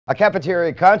A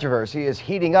cafeteria controversy is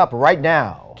heating up right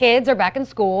now. Kids are back in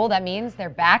school. That means they're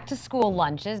back to school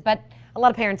lunches, but a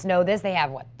lot of parents know this. They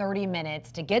have, 30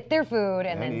 minutes to get their food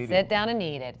and then sit down and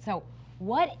eat it. So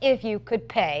what if you could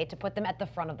pay to put them at the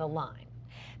front of the line?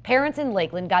 Parents in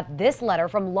Lakeland got this letter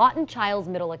from Lawton Childs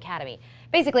Middle Academy.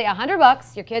 Basically,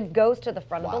 $100, your kid goes to the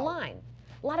front of the line.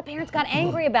 A lot of parents got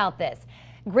angry about this.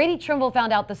 Grady Trimble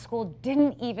found out the school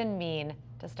didn't even mean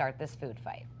to start this food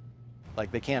fight.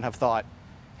 Like, they can't have thought,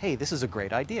 hey, this is a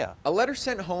great idea. A letter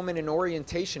sent home in an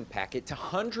orientation packet to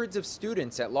hundreds of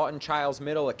students at Lawton Childs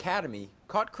Middle Academy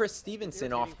caught Chris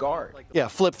Stevenson off guard. Yeah,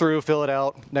 flip through, fill it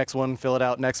out, next one, fill it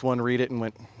out, next one, read it, and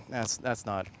went, that's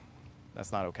not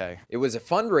okay. It was a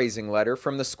fundraising letter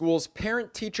from the school's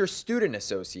Parent-Teacher-Student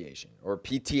Association, or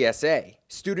PTSA.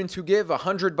 Students who give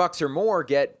 $100 or more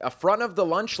get a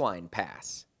front-of-the-lunch line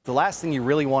pass. The last thing you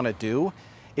really want to do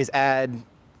is add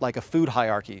like a food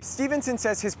hierarchy. Stevenson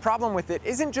says his problem with it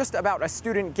isn't just about a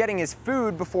student getting his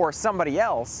food before somebody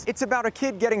else. It's about a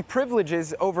kid getting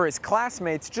privileges over his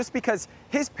classmates just because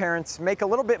his parents make a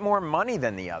little bit more money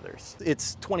than the others.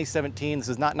 It's 2017, this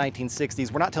is not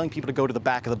 1960s. We're not telling people to go to the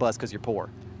back of the bus because you're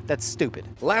poor. That's stupid.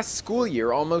 Last school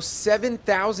year, almost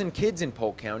 7,000 kids in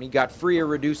Polk County got free or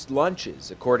reduced lunches,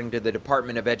 according to the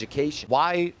Department of Education.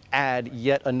 Why add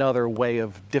yet another way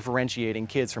of differentiating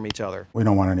kids from each other? We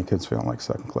don't want any kids feeling like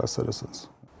second-class citizens.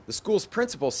 The school's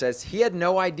principal says he had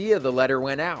no idea the letter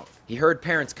went out. He heard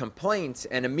parents' complaints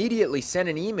and immediately sent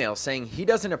an email saying he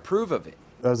doesn't approve of it.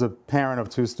 As a parent of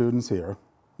two students here,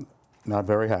 not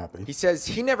very happy. He says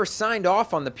he never signed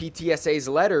off on the PTSA's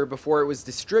letter before it was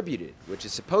distributed, which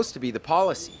is supposed to be the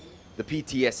policy. The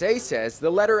PTSA says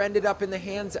the letter ended up in the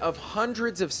hands of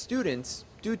hundreds of students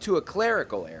due to a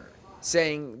clerical error,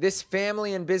 saying this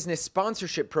family and business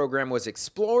sponsorship program was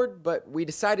explored, but we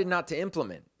decided not to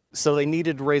implement. So they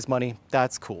needed to raise money.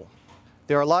 That's cool.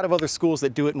 There are a lot of other schools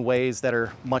that do it in ways that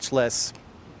are much less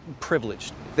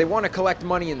privileged. If they want to collect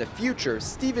money in the future,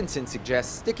 Stevenson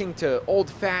suggests sticking to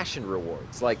old-fashioned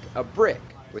rewards, like a brick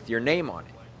with your name on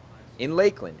it. In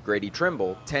Lakeland, Grady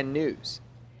Trimble, 10 News.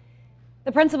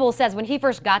 The principal says when he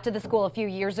first got to the school a few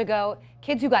years ago,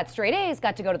 kids who got straight A's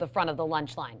got to go to the front of the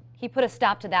lunch line. He put a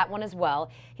stop to that one as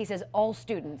well. He says all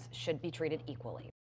students should be treated equally.